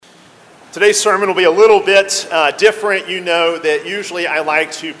Today's sermon will be a little bit different. You know that usually I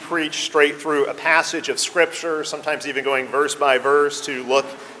like to preach straight through a passage of Scripture, sometimes even going verse by verse to look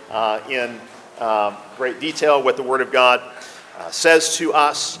in great detail what the Word of God says to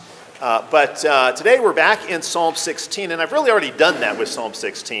us. But today we're back in Psalm 16, and I've really already done that with Psalm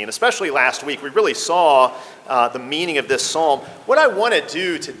 16, especially last week. We really saw the meaning of this psalm. What I want to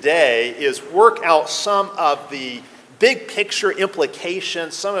do today is work out some of the big picture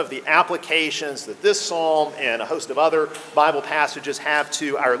implications, some of the applications that this psalm and a host of other Bible passages have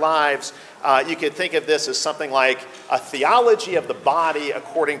to our lives. You could think of this as something like a theology of the body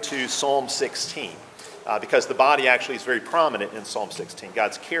according to Psalm 16. Because the body actually is very prominent in Psalm 16.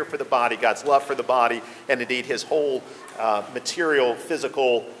 God's care for the body, God's love for the body, and indeed his whole material,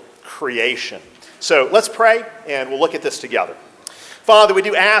 physical creation. So let's pray, and we'll look at this together. Father, we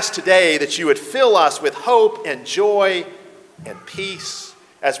do ask today that you would fill us with hope and joy and peace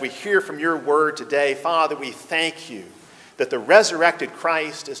as we hear from your word today. Father, we thank you that the resurrected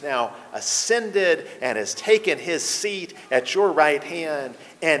Christ is now ascended and has taken his seat at your right hand,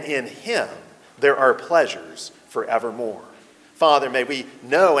 and in him there are pleasures forevermore. Father, may we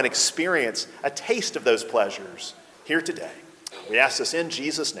know and experience a taste of those pleasures here today. We ask this in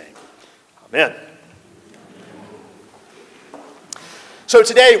Jesus' name. Amen. So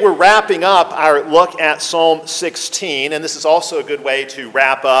today we're wrapping up our look at Psalm 16, and this is also a good way to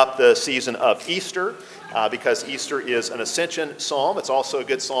wrap up the season of Easter, because Easter is an Ascension psalm. It's also a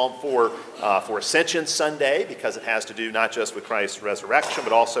good psalm for Ascension Sunday, because it has to do not just with Christ's resurrection,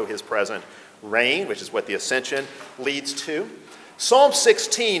 but also his present reign, which is what the Ascension leads to. Psalm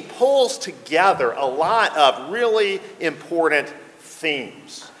 16 pulls together a lot of really important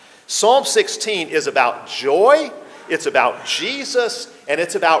themes. Psalm 16 is about joy, it's about Jesus, and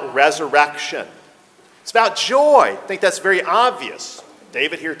it's about resurrection. It's about joy. I think that's very obvious.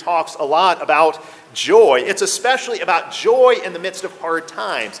 David here talks a lot about joy. It's especially about joy in the midst of hard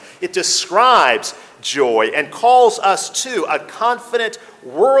times. It describes joy and calls us to a confident,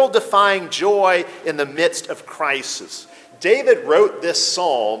 world-defying joy in the midst of crisis. David wrote this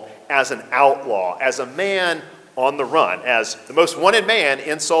psalm as an outlaw, as a man on the run, as the most wanted man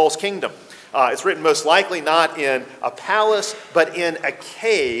in Saul's kingdom. It's written most likely not in a palace, but in a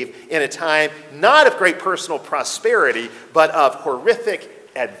cave in a time not of great personal prosperity, but of horrific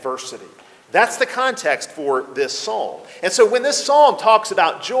adversity. That's the context for this psalm. And so when this psalm talks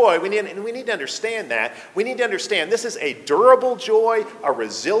about joy, we need to understand that. We need to understand this is a durable joy, a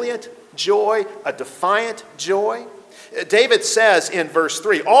resilient joy, a defiant joy. David says in verse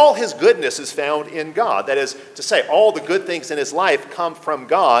 3, all his goodness is found in God. That is to say, all the good things in his life come from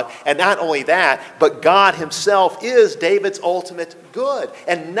God. And not only that, but God himself is David's ultimate good.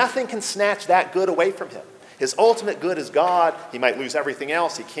 And nothing can snatch that good away from him. His ultimate good is God. He might lose everything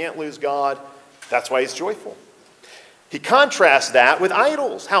else. He can't lose God. That's why he's joyful. He contrasts that with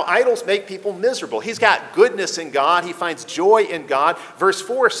idols, how idols make people miserable. He's got goodness in God. He finds joy in God. Verse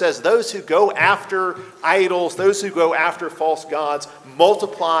 4 says, those who go after idols, those who go after false gods,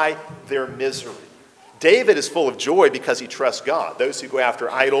 multiply their misery. David is full of joy because he trusts God. Those who go after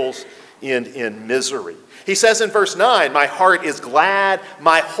idols end in misery. He says in verse 9, my heart is glad,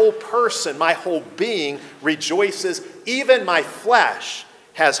 my whole person, my whole being rejoices, even my flesh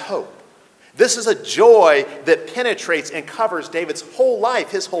has hope. This is a joy that penetrates and covers David's whole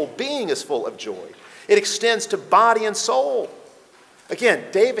life. His whole being is full of joy. It extends to body and soul. Again,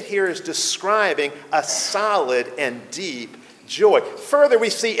 David here is describing a solid and deep joy. Further, we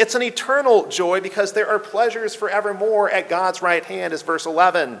see it's an eternal joy because there are pleasures forevermore at God's right hand, as verse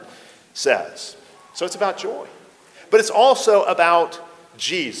 11 says. So it's about joy. But it's also about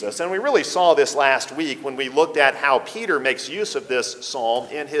Jesus. And we really saw this last week when we looked at how Peter makes use of this psalm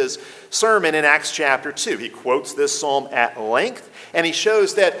in his sermon in Acts chapter 2. He quotes this psalm at length, and he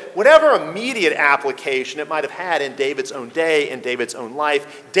shows that whatever immediate application it might have had in David's own day, in David's own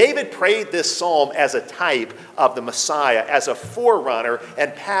life, David prayed this psalm as a type of the Messiah, as a forerunner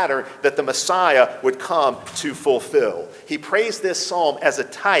and pattern that the Messiah would come to fulfill. He prays this psalm as a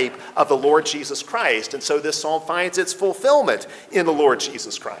type of the Lord Jesus Christ, and so this psalm finds its fulfillment in the Lord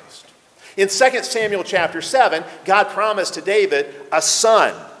Jesus Christ. In 2 Samuel chapter 7, God promised to David a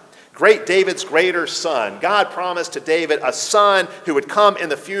son. Great David's greater son. God promised to David a son who would come in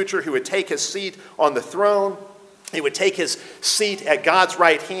the future, who would take his seat on the throne. He would take his seat at God's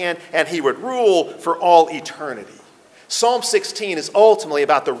right hand, and he would rule for all eternity. Psalm 16 is ultimately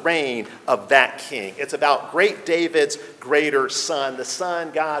about the reign of that king. It's about great David's greater son, the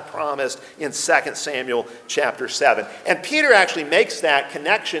son God promised in 2 Samuel chapter 7. And Peter actually makes that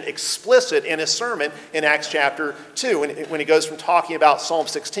connection explicit in his sermon in Acts chapter 2, when he goes from talking about Psalm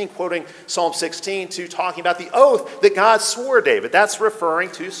 16, quoting Psalm 16, to talking about the oath that God swore David. That's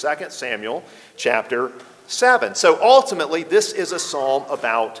referring to 2 Samuel chapter 7. So ultimately, this is a psalm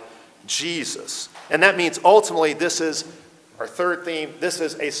about Jesus. And that means ultimately this is our third theme. This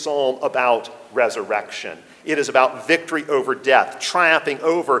is a psalm about resurrection. It is about victory over death, triumphing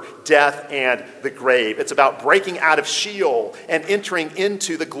over death and the grave. It's about breaking out of Sheol and entering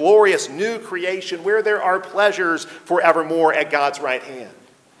into the glorious new creation where there are pleasures forevermore at God's right hand.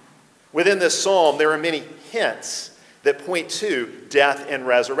 Within this psalm, there are many hints that point to death and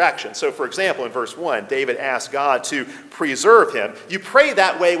resurrection. So, for example, in verse 1, David asks God to preserve him. You pray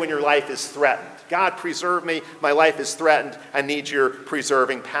that way when your life is threatened. God, preserve me. My life is threatened. I need your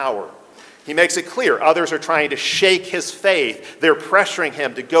preserving power. He makes it clear others are trying to shake his faith. They're pressuring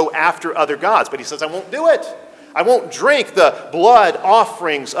him to go after other gods. But he says, I won't do it. I won't drink the blood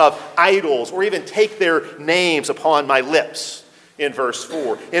offerings of idols or even take their names upon my lips. In verse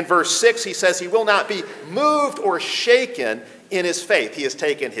 4. In verse 6, he says he will not be moved or shaken in his faith. He has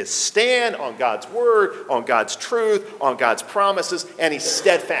taken his stand on God's word, on God's truth, on God's promises, and he's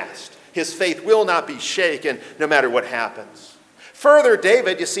steadfast. His faith will not be shaken no matter what happens. Further,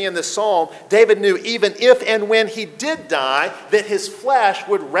 David, you see in this psalm, David knew even if and when he did die, that his flesh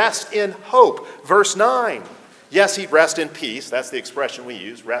would rest in hope. Verse 9. Yes, he'd rest in peace. That's the expression we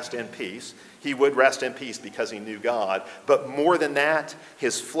use, rest in peace. He would rest in peace because he knew God. But more than that,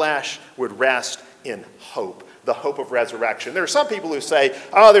 his flesh would rest in hope, the hope of resurrection. There are some people who say,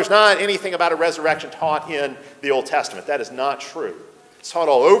 oh, there's not anything about a resurrection taught in the Old Testament. That is not true. It's taught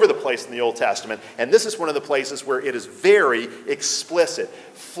all over the place in the Old Testament. And this is one of the places where it is very explicit.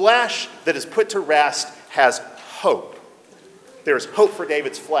 Flesh that is put to rest has hope. There is hope for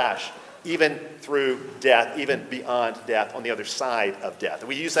David's flesh, even through death, even beyond death, on the other side of death.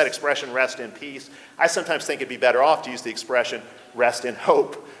 We use that expression, rest in peace. I sometimes think it'd be better off to use the expression, rest in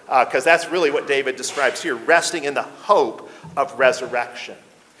hope, because that's really what David describes here, resting in the hope of resurrection.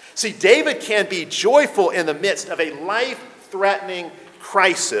 See, David can be joyful in the midst of a life-threatening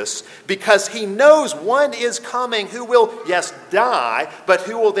crisis because he knows one is coming who will, yes, die, but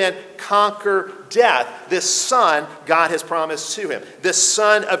who will then conquer death. This son God has promised to him. This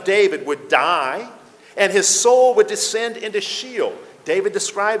son of David would die, and his soul would descend into Sheol. David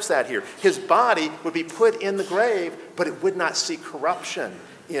describes that here. His body would be put in the grave, but it would not see corruption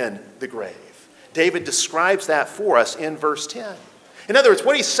in the grave. David describes that for us in verse 10. In other words,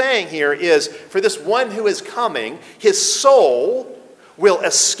 what he's saying here is, for this one who is coming, his soul will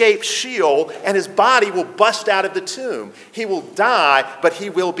escape Sheol, and his body will bust out of the tomb. He will die, but he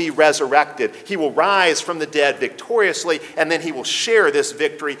will be resurrected. He will rise from the dead victoriously, and then he will share this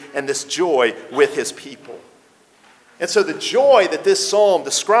victory and this joy with his people. And so the joy that this psalm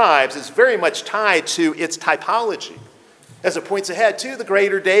describes is very much tied to its typology, as it points ahead to the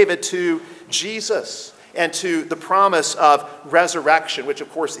greater David, to Jesus, and to the promise of resurrection, which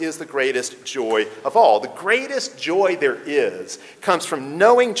of course is the greatest joy of all. The greatest joy there is comes from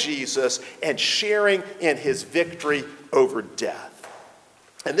knowing Jesus and sharing in his victory over death.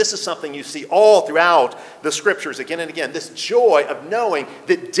 And this is something you see all throughout the scriptures again and again, this joy of knowing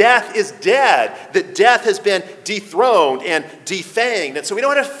that death is dead, that death has been dethroned and defanged, and so we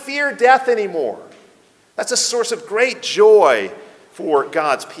don't have to fear death anymore. That's a source of great joy for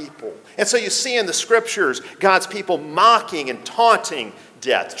God's people. And so you see in the scriptures God's people mocking and taunting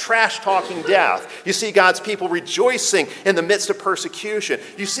death, trash-talking death. You see God's people rejoicing in the midst of persecution.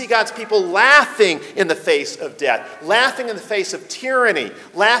 You see God's people laughing in the face of death, laughing in the face of tyranny,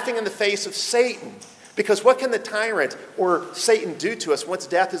 laughing in the face of Satan. Because what can the tyrant or Satan do to us once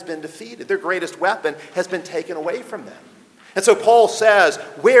death has been defeated? Their greatest weapon has been taken away from them. And so Paul says,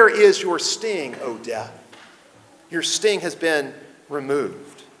 where is your sting, O death? Your sting has been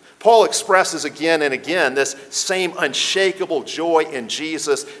removed. Paul expresses again and again this same unshakable joy in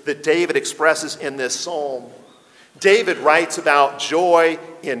Jesus that David expresses in this psalm. David writes about joy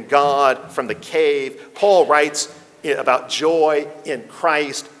in God from the cave. Paul writes about joy in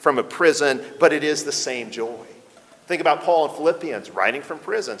Christ from a prison, but it is the same joy. Think about Paul in Philippians, writing from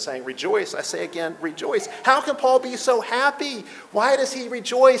prison, saying, rejoice. I say again, rejoice. How can Paul be so happy? Why does he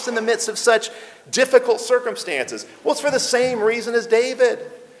rejoice in the midst of such difficult circumstances? Well, it's for the same reason as David,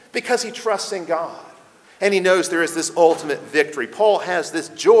 because he trusts in God. And he knows there is this ultimate victory. Paul has this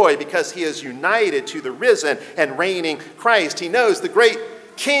joy because he is united to the risen and reigning Christ. He knows the great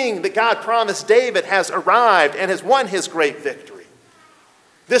king that God promised David has arrived and has won his great victory.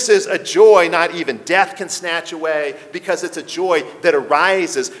 This is a joy not even death can snatch away, because it's a joy that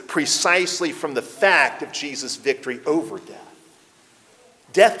arises precisely from the fact of Jesus' victory over death.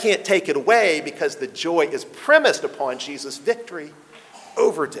 Death can't take it away because the joy is premised upon Jesus' victory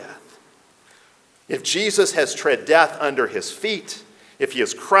over death. If Jesus has tread death under his feet, if he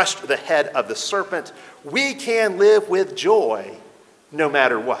has crushed the head of the serpent, we can live with joy no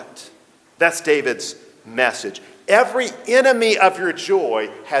matter what. That's David's message. Every enemy of your joy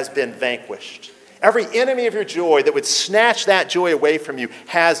has been vanquished. Every enemy of your joy that would snatch that joy away from you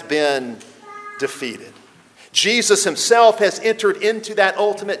has been defeated. Jesus himself has entered into that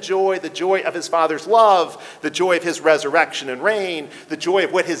ultimate joy, the joy of his Father's love, the joy of his resurrection and reign, the joy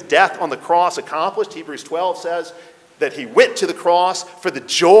of what his death on the cross accomplished. Hebrews 12 says that he went to the cross for the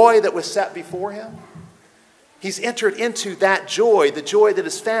joy that was set before him. He's entered into that joy, the joy that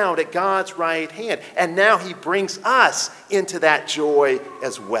is found at God's right hand. And now he brings us into that joy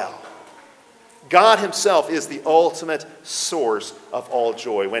as well. God himself is the ultimate source of all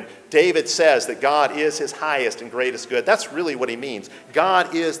joy. When David says that God is his highest and greatest good, that's really what he means.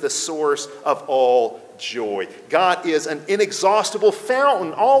 God is the source of all joy. God is an inexhaustible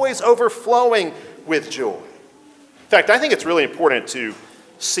fountain, always overflowing with joy. In fact, I think it's really important to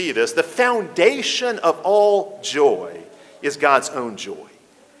see this. The foundation of all joy is God's own joy.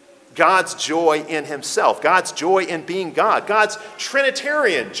 God's joy in himself. God's joy in being God. God's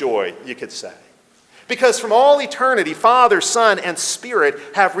Trinitarian joy, you could say. Because from all eternity, Father, Son, and Spirit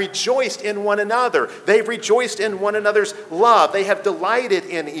have rejoiced in one another. They've rejoiced in one another's love. They have delighted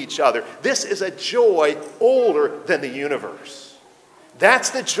in each other. This is a joy older than the universe.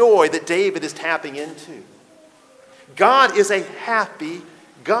 That's the joy that David is tapping into. God is a happy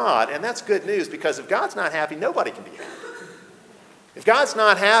God. And that's good news, because if God's not happy, nobody can be happy. If God's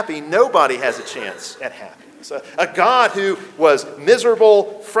not happy, nobody has a chance at happiness. A God who was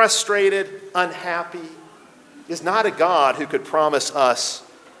miserable, frustrated, unhappy is not a God who could promise us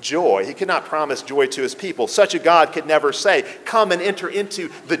joy. He could not promise joy to his people. Such a God could never say, "Come and enter into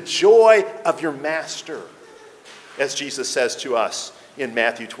the joy of your master," as Jesus says to us in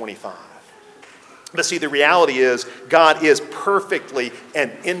Matthew 25. But see, the reality is God is perfectly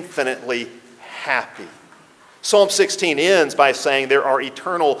and infinitely happy. Psalm 16 ends by saying there are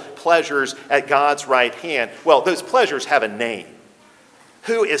eternal pleasures at God's right hand. Well, those pleasures have a name.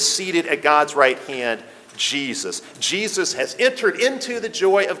 Who is seated at God's right hand? Jesus. Jesus has entered into the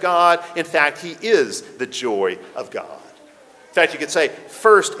joy of God. In fact, he is the joy of God. In fact, you could say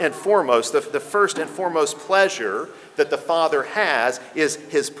first and foremost, the first and foremost pleasure that the Father has is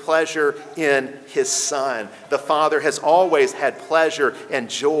his pleasure in his Son. The Father has always had pleasure and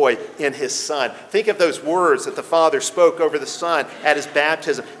joy in his Son. Think of those words that the Father spoke over the Son at his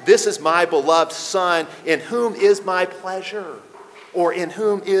baptism. "This is my beloved Son, in whom is my pleasure," or "in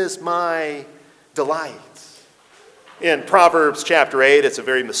whom is my delight." In Proverbs chapter 8, it's a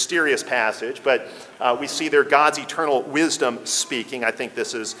very mysterious passage, but we see there God's eternal wisdom speaking. I think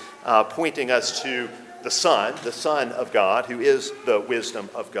this is pointing us to the Son of God, who is the wisdom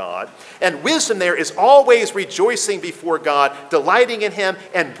of God. And wisdom there is always rejoicing before God, delighting in him,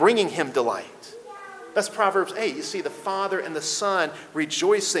 and bringing him delight. That's Proverbs 8. You see the Father and the Son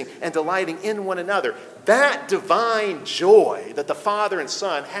rejoicing and delighting in one another. That divine joy that the Father and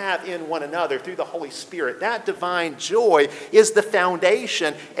Son have in one another through the Holy Spirit, that divine joy is the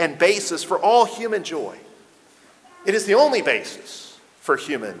foundation and basis for all human joy. It is the only basis for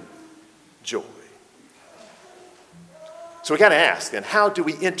human joy. So we got to ask then, how do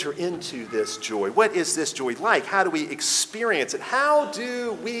we enter into this joy? What is this joy like? How do we experience it? How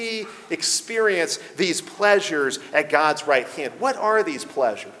do we experience these pleasures at God's right hand? What are these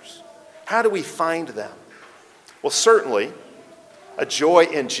pleasures? How do we find them? Well, certainly, a joy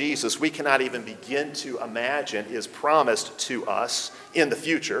in Jesus we cannot even begin to imagine is promised to us in the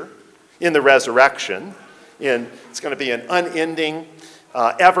future, in the resurrection. It's going to be an unending,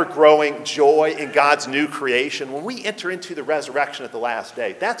 ever-growing joy in God's new creation. When we enter into the resurrection at the last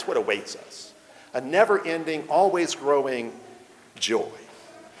day, that's what awaits us. A never-ending, always growing joy.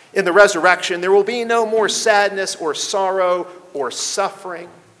 In the resurrection, there will be no more sadness or sorrow or suffering.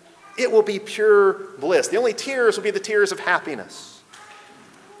 It will be pure bliss. The only tears will be the tears of happiness.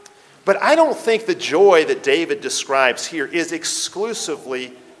 But I don't think the joy that David describes here is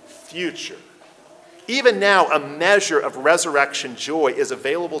exclusively future. Even now, a measure of resurrection joy is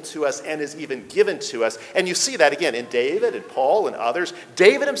available to us and is even given to us. And you see that again in David and Paul and others.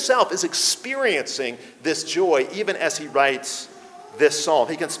 David himself is experiencing this joy even as he writes this psalm.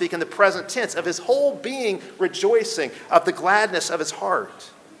 He can speak in the present tense of his whole being rejoicing, of the gladness of his heart.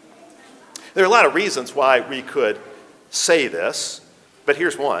 There are a lot of reasons why we could say this, but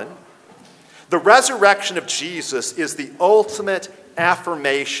here's one. The resurrection of Jesus is the ultimate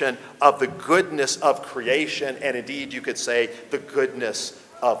affirmation of the goodness of creation, and indeed you could say the goodness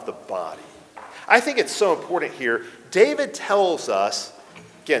of the body. I think it's so important here. David tells us,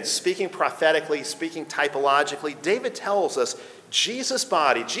 again, speaking prophetically, speaking typologically, David tells us Jesus'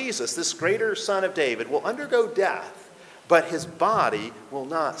 body, Jesus, this greater son of David, will undergo death, but his body will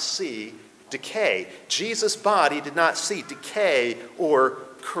not see decay. Jesus' body did not see decay or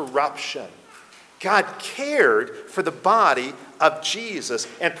corruption. God cared for the body of Jesus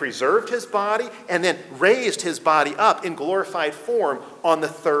and preserved his body and then raised his body up in glorified form on the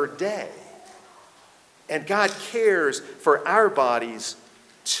third day. And God cares for our bodies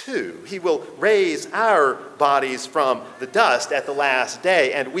too. He will raise our bodies from the dust at the last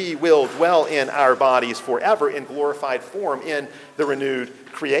day, and we will dwell in our bodies forever in glorified form in the renewed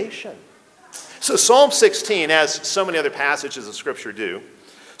creation. So Psalm 16, as so many other passages of Scripture do,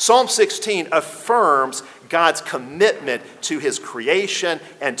 Psalm 16 affirms God's commitment to his creation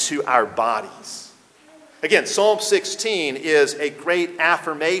and to our bodies. Again, Psalm 16 is a great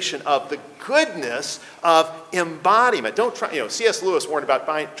affirmation of the goodness of embodiment. Don't try, C.S. Lewis warned about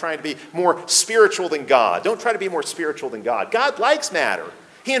trying to be more spiritual than God. Don't try to be more spiritual than God. God likes matter.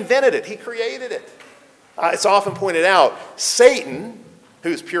 He invented it. He created it. It's often pointed out, Satan,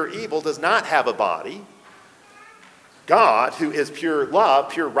 who's pure evil, does not have a body. God, who is pure love,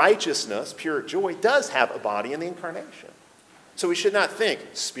 pure righteousness, pure joy, does have a body in the incarnation. So we should not think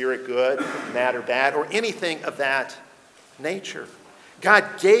spirit good, matter bad, or anything of that nature. God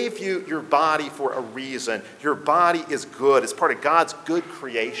gave you your body for a reason. Your body is good. It's part of God's good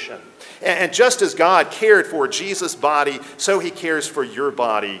creation. And just as God cared for Jesus' body, so he cares for your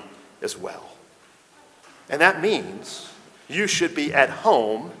body as well. And that means you should be at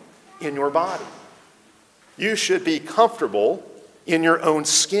home in your body. You should be comfortable in your own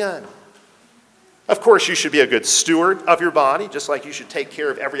skin. Of course, you should be a good steward of your body, just like you should take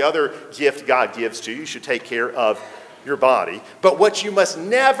care of every other gift God gives to you. You should take care of your body. But what you must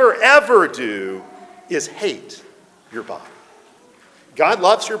never, ever do is hate your body. God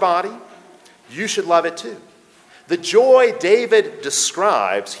loves your body. You should love it too. The joy David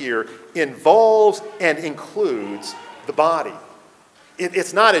describes here involves and includes the body.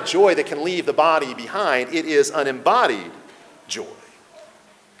 It's not a joy that can leave the body behind. It is an embodied joy.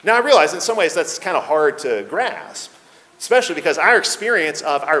 Now, I realize in some ways that's kind of hard to grasp, especially because our experience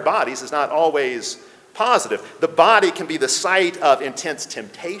of our bodies is not always positive. The body can be the site of intense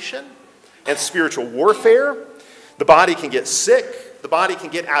temptation and spiritual warfare. The body can get sick. The body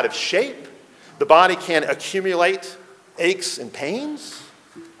can get out of shape. The body can accumulate aches and pains,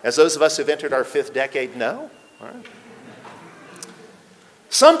 as those of us who've entered our 5th decade know. All right.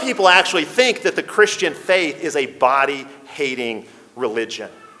 Some people actually think that the Christian faith is a body-hating religion.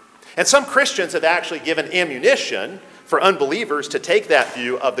 And some Christians have actually given ammunition for unbelievers to take that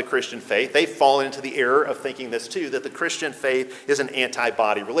view of the Christian faith. They've fallen into the error of thinking this too, that the Christian faith is an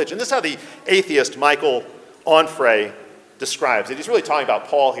anti-body religion. This is how the atheist Michael Onfray describes it. He's really talking about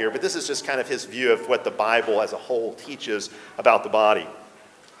Paul here, but this is just kind of his view of what the Bible as a whole teaches about the body.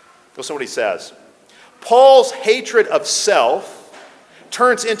 Listen to what he says. Paul's hatred of self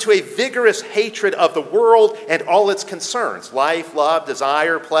turns into a vigorous hatred of the world and all its concerns: life, love,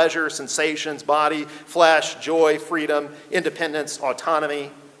 desire, pleasure, sensations, body, flesh, joy, freedom, independence, autonomy.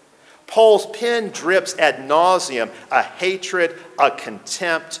 Paul's pen drips ad nauseum a hatred, a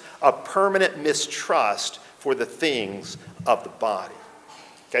contempt, a permanent mistrust for the things of the body.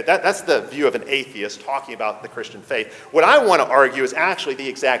 Okay, that's the view of an atheist talking about the Christian faith. What I want to argue is actually the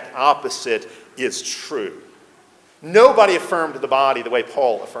exact opposite is true. Nobody affirmed the body the way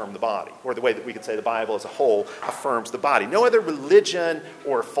Paul affirmed the body, or the way that we could say the Bible as a whole affirms the body. No other religion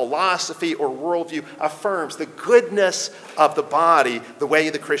or philosophy or worldview affirms the goodness of the body the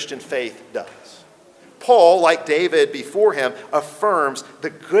way the Christian faith does. Paul, like David before him, affirms the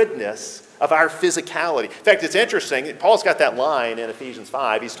goodness of our physicality. In fact, it's interesting. Paul's got that line in Ephesians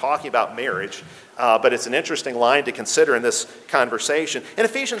 5. He's talking about marriage, but it's an interesting line to consider in this conversation. In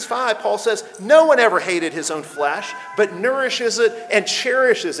Ephesians 5, Paul says, no one ever hated his own flesh, but nourishes it and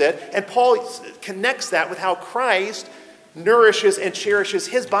cherishes it. And Paul connects that with how Christ nourishes and cherishes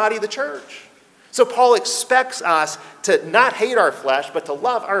his body, the church. So Paul expects us to not hate our flesh, but to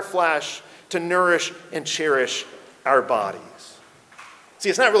love our flesh, to nourish and cherish our bodies. See,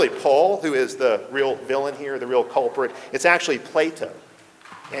 it's not really Paul who is the real villain here, the real culprit. It's actually Plato.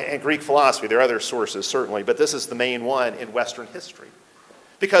 and Greek philosophy. There are other sources, certainly, but this is the main one in Western history.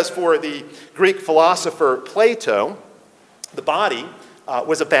 Because for the Greek philosopher Plato, the body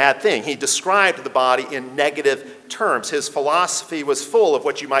was a bad thing. He described the body in negative terms. His philosophy was full of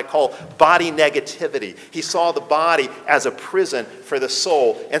what you might call body negativity. He saw the body as a prison for the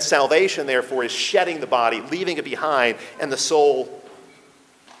soul, and salvation, therefore, is shedding the body, leaving it behind, and the soul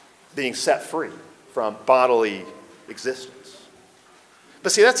being set free from bodily existence.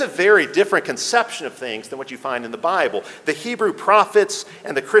 But see, that's a very different conception of things than what you find in the Bible. The Hebrew prophets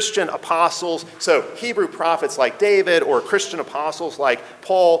and the Christian apostles, so Hebrew prophets like David or Christian apostles like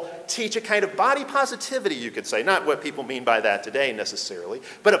Paul, teach a kind of body positivity, you could say. Not what people mean by that today necessarily,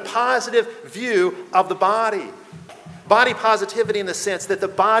 but a positive view of the body. Body positivity in the sense that the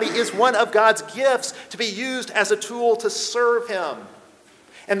body is one of God's gifts to be used as a tool to serve Him.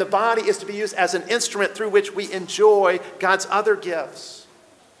 And the body is to be used as an instrument through which we enjoy God's other gifts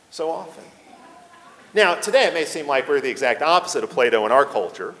so often. Now, today it may seem like we're the exact opposite of Plato in our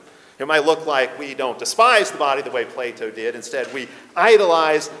culture. It might look like we don't despise the body the way Plato did. Instead, we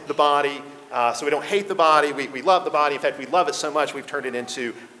idolize the body, so we don't hate the body. We love the body. In fact, we love it so much we've turned it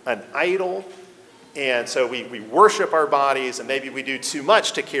into an idol. And so we worship our bodies, and maybe we do too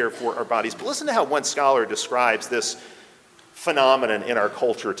much to care for our bodies. But listen to how one scholar describes this phenomenon in our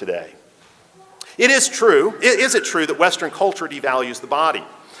culture today. Is it true that Western culture devalues the body?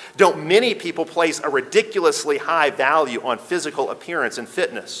 Don't many people place a ridiculously high value on physical appearance and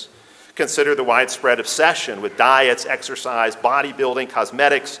fitness? Consider the widespread obsession with diets, exercise, bodybuilding,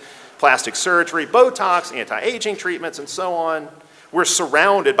 cosmetics, plastic surgery, Botox, anti-aging treatments, and so on. We're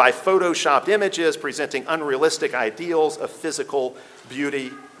surrounded by photoshopped images presenting unrealistic ideals of physical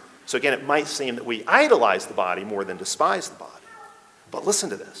beauty. So again, it might seem that we idolize the body more than despise the body. But listen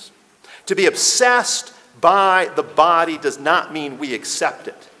to this. To be obsessed by the body does not mean we accept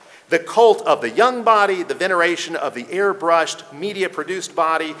it. The cult of the young body, the veneration of the airbrushed, media-produced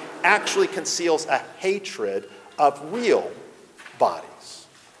body, actually conceals a hatred of real bodies.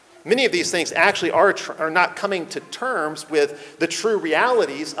 Many of these things actually are not coming to terms with the true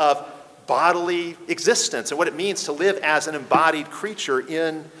realities of bodily existence and what it means to live as an embodied creature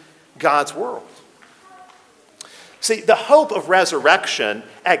in God's world. See, the hope of resurrection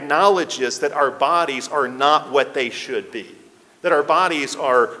acknowledges that our bodies are not what they should be, that our bodies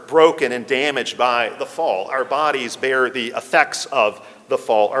are broken and damaged by the fall. Our bodies bear the effects of the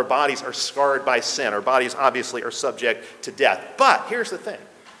fall. Our bodies are scarred by sin. Our bodies obviously are subject to death. But here's the thing.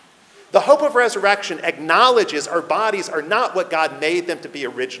 The hope of resurrection acknowledges our bodies are not what God made them to be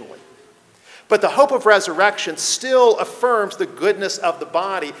originally. But the hope of resurrection still affirms the goodness of the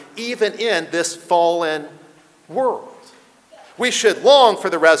body even in this fallen world. We should long for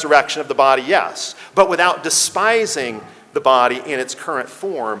the resurrection of the body, yes, but without despising the body in its current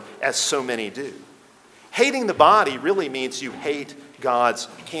form, as so many do. Hating the body really means you hate God's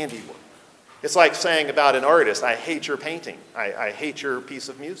handiwork. It's like saying about an artist, I hate your painting, I hate your piece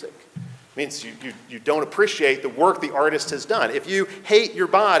of music. It means you don't appreciate the work the artist has done. If you hate your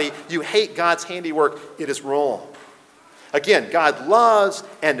body, you hate God's handiwork, it is wrong. Again, God loves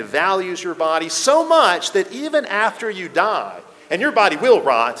and values your body so much that even after you die, and your body will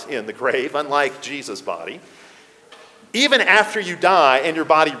rot in the grave, unlike Jesus' body, even after you die and your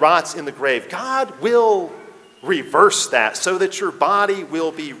body rots in the grave, God will reverse that so that your body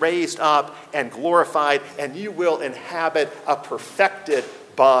will be raised up and glorified, and you will inhabit a perfected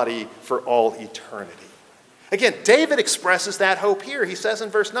body for all eternity. Again, David expresses that hope here. He says in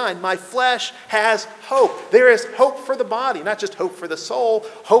verse 9, my flesh has hope. There is hope for the body, not just hope for the soul,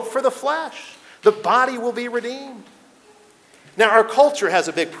 hope for the flesh. The body will be redeemed. Now, our culture has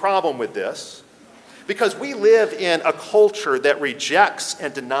a big problem with this because we live in a culture that rejects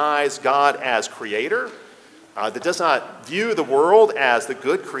and denies God as creator, that does not view the world as the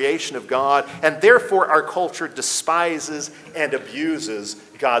good creation of God, and therefore our culture despises and abuses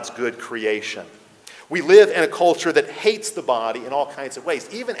God's good creation. We live in a culture that hates the body in all kinds of ways.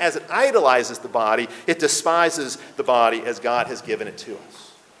 Even as it idolizes the body, it despises the body as God has given it to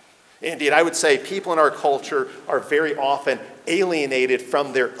us. Indeed, I would say people in our culture are very often alienated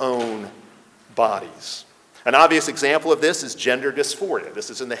from their own bodies. An obvious example of this is gender dysphoria. This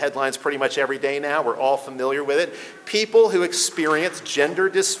is in the headlines pretty much every day now. We're all familiar with it. People who experience gender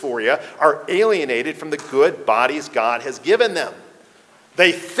dysphoria are alienated from the good bodies God has given them.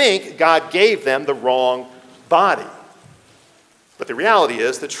 They think God gave them the wrong body. But the reality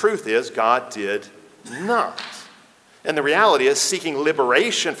is, the truth is, God did not. And the reality is, seeking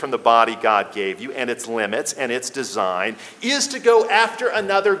liberation from the body God gave you and its limits and its design is to go after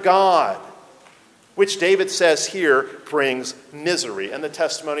another God, which David says here brings misery and the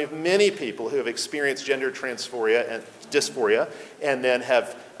testimony of many people who have experienced gender dysphoria and then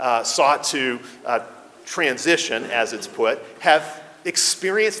have sought to transition, as it's put, have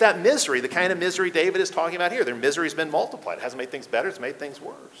experienced that misery, the kind of misery David is talking about here. Their misery has been multiplied. It hasn't made things better, it's made things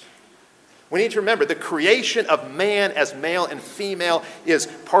worse. We need to remember the creation of man as male and female is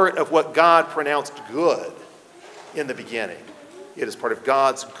part of what God pronounced good in the beginning. It is part of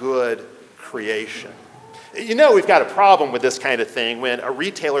God's good creation. You know we've got a problem with this kind of thing when a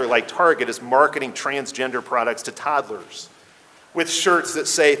retailer like Target is marketing transgender products to toddlers with shirts that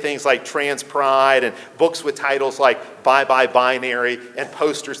say things like trans pride and books with titles like Bye Bye Binary and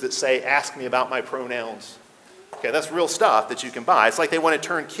posters that say ask me about my pronouns. Okay, that's real stuff that you can buy. It's like they want to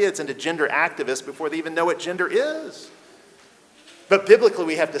turn kids into gender activists before they even know what gender is. But biblically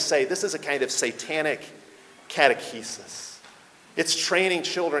we have to say this is a kind of satanic catechesis. It's training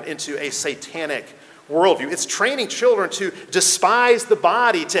children into a satanic worldview. It's training children to despise the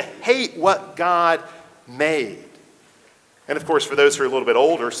body, to hate what God made. And of course, for those who are a little bit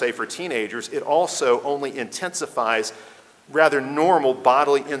older, say for teenagers, it also only intensifies rather normal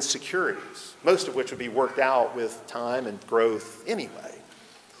bodily insecurities, most of which would be worked out with time and growth anyway.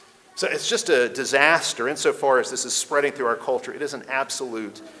 So it's just a disaster insofar as this is spreading through our culture. It is an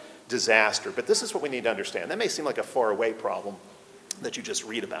absolute disaster. But this is what we need to understand. That may seem like a faraway problem that you just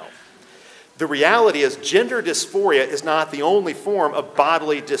read about. The reality is gender dysphoria is not the only form of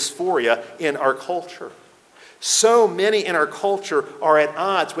bodily dysphoria in our culture. So many in our culture are at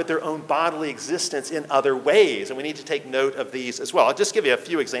odds with their own bodily existence in other ways, and we need to take note of these as well. I'll just give you a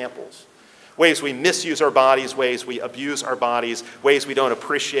few examples. Ways we misuse our bodies, ways we abuse our bodies, ways we don't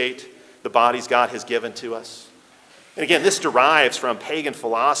appreciate the bodies God has given to us. And again, this derives from pagan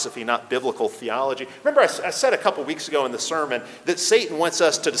philosophy, not biblical theology. Remember, I said a couple weeks ago in the sermon that Satan wants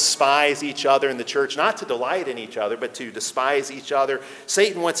us to despise each other in the church, not to delight in each other, but to despise each other.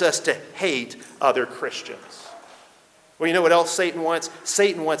 Satan wants us to hate other Christians. Well, you know what else Satan wants?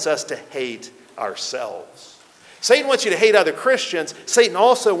 Satan wants us to hate ourselves. Satan wants you to hate other Christians. Satan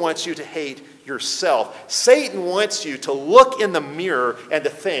also wants you to hate yourself. Satan wants you to look in the mirror and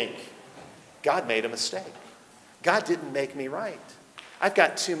to think, God made a mistake. God didn't make me right. I've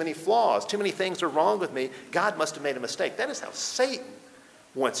got too many flaws. Too many things are wrong with me. God must have made a mistake. That is how Satan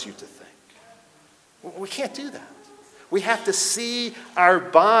wants you to think. We can't do that. We have to see our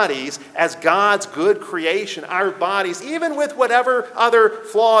bodies as God's good creation. Our bodies, even with whatever other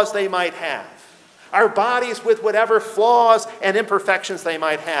flaws they might have. Our bodies, with whatever flaws and imperfections they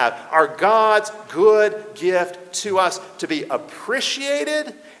might have, are God's good gift to us to be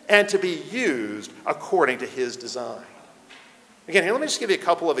appreciated and to be used according to his design. Again, here, let me just give you a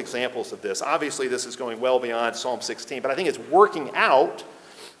couple of examples of this. Obviously, this is going well beyond Psalm 16, but I think it's working out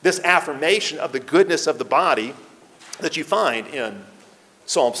this affirmation of the goodness of the body that you find in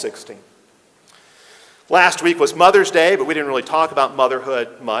Psalm 16. Last week was Mother's Day, but we didn't really talk about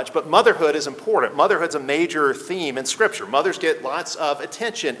motherhood much. But motherhood is important. Motherhood's a major theme in Scripture. Mothers get lots of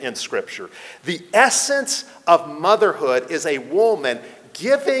attention in Scripture. The essence of motherhood is a woman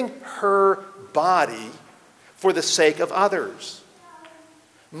giving her body for the sake of others.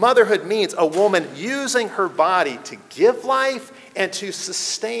 Motherhood means a woman using her body to give life and to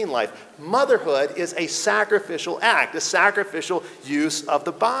sustain life. Motherhood is a sacrificial act, a sacrificial use of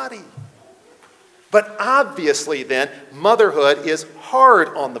the body. But obviously then, motherhood is hard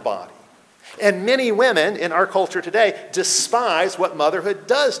on the body. And many women in our culture today despise what motherhood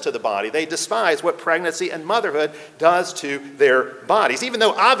does to the body. They despise what pregnancy and motherhood does to their bodies. Even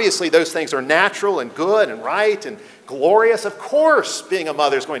though obviously those things are natural and good and right and glorious, of course being a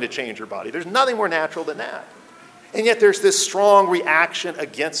mother is going to change your body. There's nothing more natural than that. And yet there's this strong reaction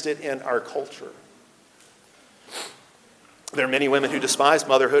against it in our culture. There are many women who despise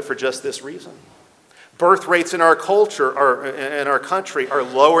motherhood for just this reason. Birth rates in our culture, or in our country, are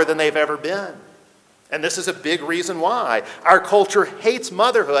lower than they've ever been. And this is a big reason why. Our culture hates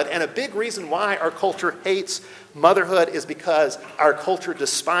motherhood, and a big reason why our culture hates motherhood is because our culture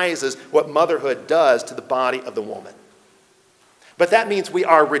despises what motherhood does to the body of the woman. But that means we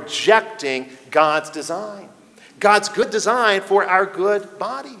are rejecting God's design. God's good design for our good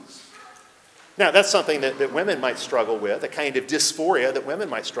bodies. Now, that's something that women might struggle with, a kind of dysphoria that women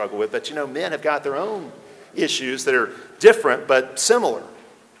might struggle with. But, men have got their own issues that are different but similar.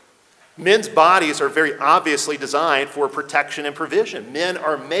 Men's bodies are very obviously designed for protection and provision. Men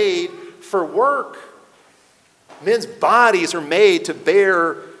are made for work. Men's bodies are made to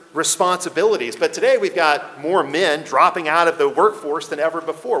bear responsibilities. But today we've got more men dropping out of the workforce than ever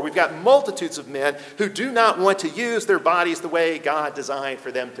before. We've got multitudes of men who do not want to use their bodies the way God designed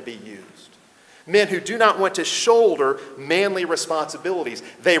for them to be used. Men who do not want to shoulder manly responsibilities.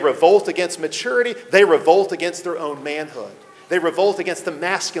 They revolt against maturity. They revolt against their own manhood. They revolt against the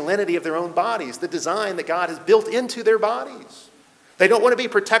masculinity of their own bodies, the design that God has built into their bodies. They don't want to be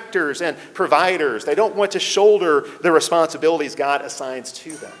protectors and providers. They don't want to shoulder the responsibilities God assigns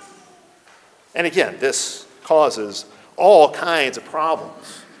to them. And again, this causes all kinds of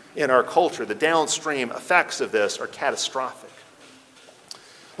problems in our culture. The downstream effects of this are catastrophic.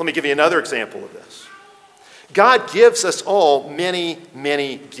 Let me give you another example of this. God gives us all many,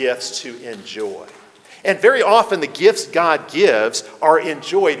 many gifts to enjoy. And very often the gifts God gives are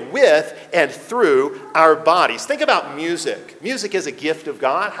enjoyed with and through our bodies. Think about music. Music is a gift of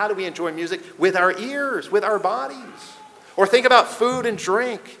God. How do we enjoy music? With our ears, with our bodies. Or think about food and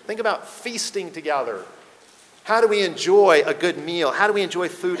drink. Think about feasting together. How do we enjoy a good meal? How do we enjoy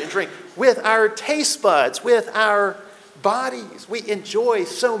food and drink? With our taste buds, with our bodies. We enjoy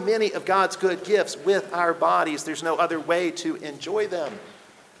so many of God's good gifts with our bodies. There's no other way to enjoy them.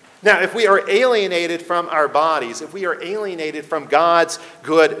 Now, if we are alienated from our bodies, if we are alienated from God's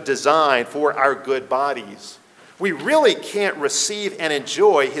good design for our good bodies, we really can't receive and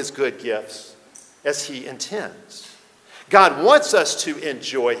enjoy his good gifts as he intends. God wants us to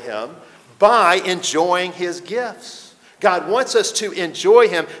enjoy him by enjoying his gifts. God wants us to enjoy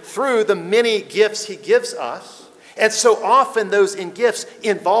him through the many gifts he gives us. And so often those gifts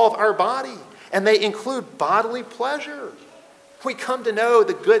involve our body, and they include bodily pleasure. We come to know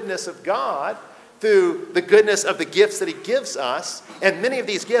the goodness of God through the goodness of the gifts that he gives us. And many of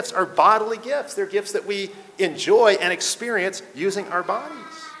these gifts are bodily gifts. They're gifts that we enjoy and experience using our bodies.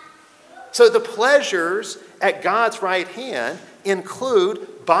 So the pleasures at God's right hand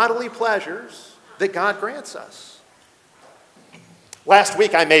include bodily pleasures that God grants us. Last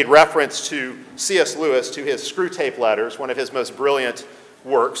week I made reference to C.S. Lewis, to his Screwtape Letters, one of his most brilliant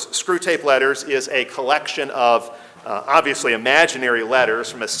works. Screwtape Letters is a collection of obviously imaginary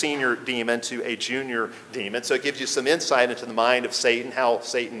letters from a senior demon to a junior demon. So it gives you some insight into the mind of Satan, how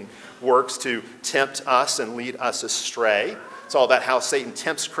Satan works to tempt us and lead us astray. It's all about how Satan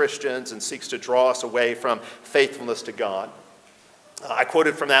tempts Christians and seeks to draw us away from faithfulness to God. I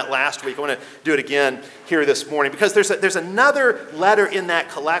quoted from that last week. I want to do it again here this morning because there's another letter in that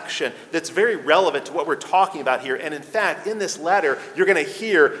collection that's very relevant to what we're talking about here. And in fact, in this letter, you're going to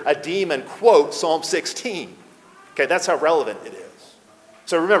hear a demon quote Psalm 16. Okay, that's how relevant it is.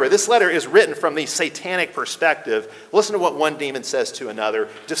 So remember, this letter is written from the satanic perspective. Listen to what one demon says to another,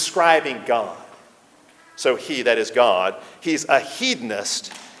 describing God. So he, that is God, he's a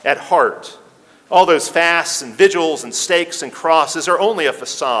hedonist at heart. All those fasts and vigils and stakes and crosses are only a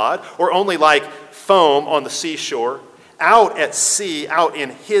facade, or only like foam on the seashore. Out at sea, out in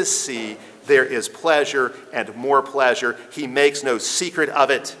his sea, there is pleasure and more pleasure. He makes no secret of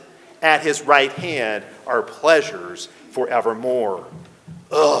it. At his right hand are pleasures forevermore.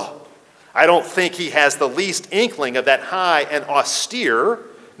 Ugh. I don't think he has the least inkling of that high and austere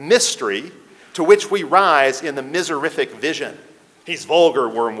mystery to which we rise in the miserific vision. He's vulgar,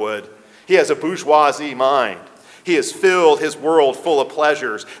 Wormwood. He has a bourgeoisie mind. He has filled his world full of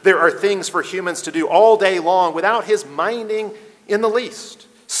pleasures. There are things for humans to do all day long without his minding in the least.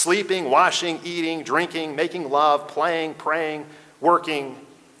 Sleeping, washing, eating, drinking, making love, playing, praying, working.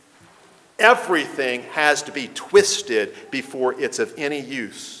 Everything has to be twisted before it's of any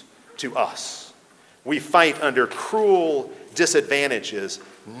use to us. We fight under cruel disadvantages.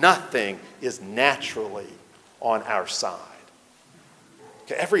 Nothing is naturally on our side.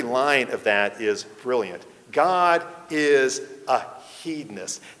 Okay, every line of that is brilliant. God is a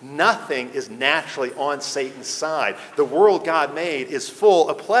hedonist. Nothing is naturally on Satan's side. The world God made is full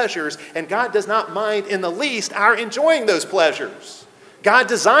of pleasures, and God does not mind in the least our enjoying those pleasures. God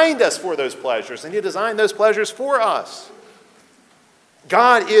designed us for those pleasures, and he designed those pleasures for us.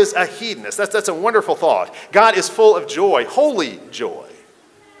 God is a hedonist. That's a wonderful thought. God is full of joy, holy joy.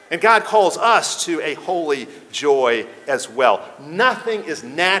 And God calls us to a holy joy as well. Nothing is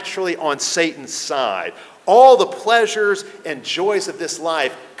naturally on Satan's side. All the pleasures and joys of this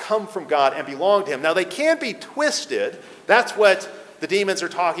life come from God and belong to him. Now, they can be twisted. That's what the demons are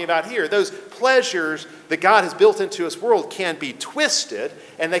talking about here. Those pleasures that God has built into his world can be twisted,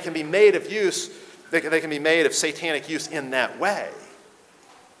 and they can be made of use. They can be made of satanic use in that way.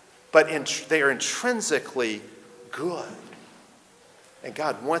 But they are intrinsically good. And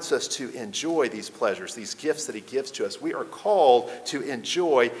God wants us to enjoy these pleasures, these gifts that he gives to us. We are called to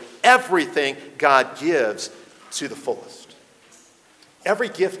enjoy everything God gives to the fullest. Every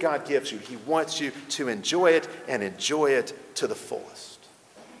gift God gives you, he wants you to enjoy it and enjoy it to the fullest.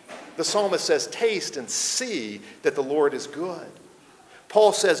 The psalmist says, taste and see that the Lord is good.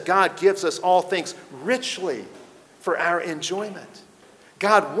 Paul says God gives us all things richly for our enjoyment.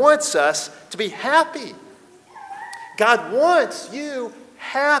 God wants us to be happy. God wants you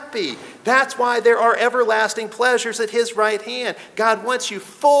happy. That's why there are everlasting pleasures at his right hand. God wants you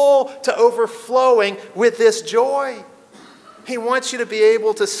full to overflowing with this joy. He wants you to be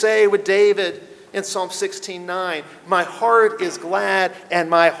able to say with David in Psalm 16:9, my heart is glad and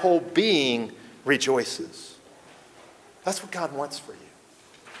my whole being rejoices. That's what God wants for you.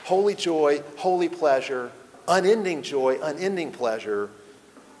 Holy joy, holy pleasure, unending joy, unending pleasure,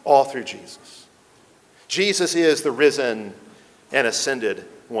 all through Jesus. Jesus is the risen and ascended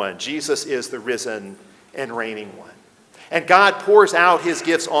one. Jesus is the risen and reigning one. And God pours out his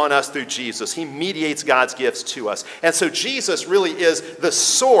gifts on us through Jesus. He mediates God's gifts to us. And so Jesus really is the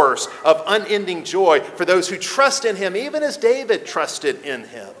source of unending joy for those who trust in him, even as David trusted in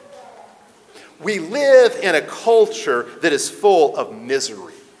him. We live in a culture that is full of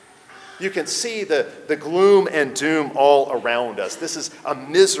misery. You can see the gloom and doom all around us. This is a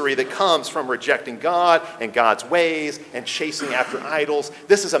misery that comes from rejecting God and God's ways and chasing after idols.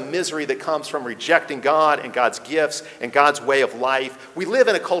 This is a misery that comes from rejecting God and God's gifts and God's way of life. We live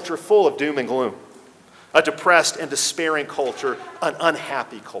in a culture full of doom and gloom, a depressed and despairing culture, an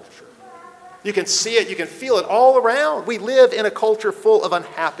unhappy culture. You can see it, you can feel it all around. We live in a culture full of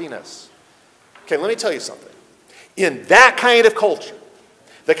unhappiness. Okay, let me tell you something. In that kind of culture,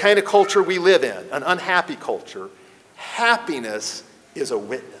 the kind of culture we live in, an unhappy culture, happiness is a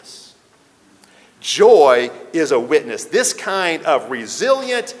witness. Joy is a witness. This kind of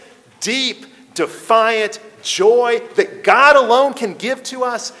resilient, deep, defiant joy that God alone can give to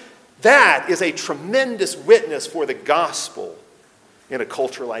us, that is a tremendous witness for the gospel in a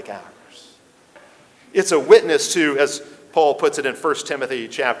culture like ours. It's a witness to, as Paul puts it in 1 Timothy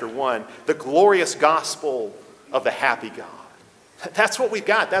chapter 1, the glorious gospel of the happy God. That's what we've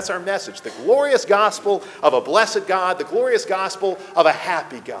got. That's our message. The glorious gospel of a blessed God, the glorious gospel of a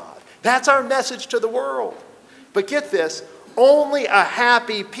happy God. That's our message to the world. But get this, only a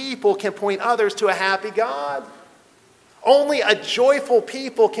happy people can point others to a happy God. Only a joyful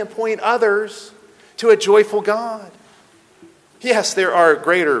people can point others to a joyful God. Yes, there are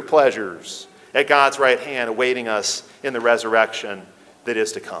greater pleasures at God's right hand awaiting us in the resurrection that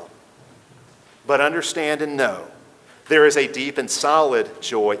is to come. But understand and know, there is a deep and solid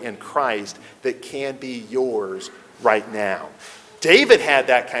joy in Christ that can be yours right now. David had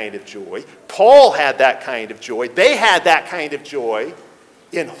that kind of joy. Paul had that kind of joy. They had that kind of joy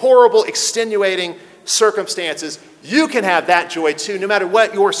in horrible, extenuating circumstances. You can have that joy too, no matter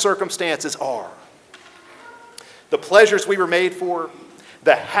what your circumstances are. The pleasures we were made for,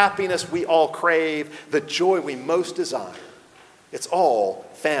 the happiness we all crave, the joy we most desire, it's all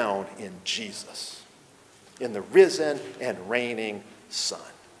found in Jesus, in the risen and reigning Son.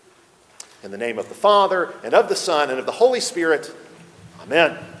 In the name of the Father, and of the Son, and of the Holy Spirit,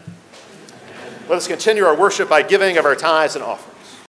 amen. Let us continue our worship by giving of our tithes and offerings.